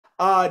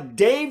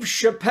Dave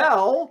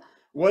Chappelle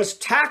was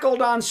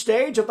tackled on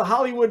stage at the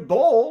Hollywood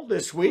Bowl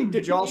this week.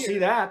 Did you all see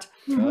that?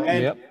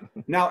 And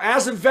now,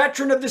 as a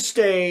veteran of the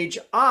stage,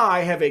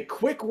 I have a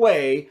quick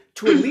way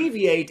to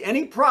alleviate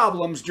any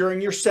problems during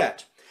your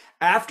set.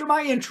 After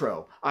my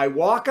intro, I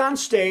walk on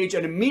stage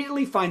and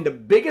immediately find the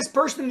biggest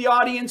person in the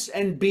audience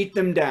and beat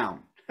them down.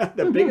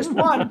 The biggest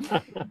one.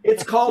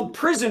 It's called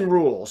prison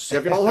rules.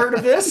 Have you all heard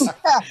of this?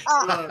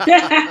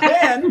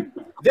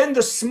 Then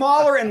the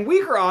smaller and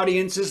weaker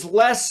audience is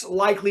less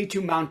likely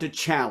to mount a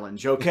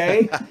challenge,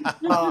 okay?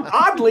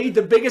 Oddly,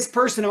 the biggest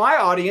person in my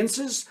audience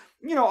is,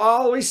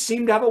 always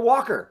seem to have a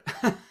walker.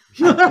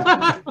 He hit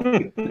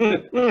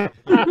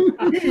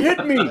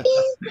me.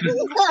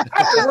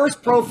 That's the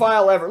worst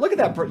profile ever. Look at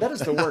that. That is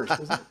the worst,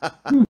 isn't it?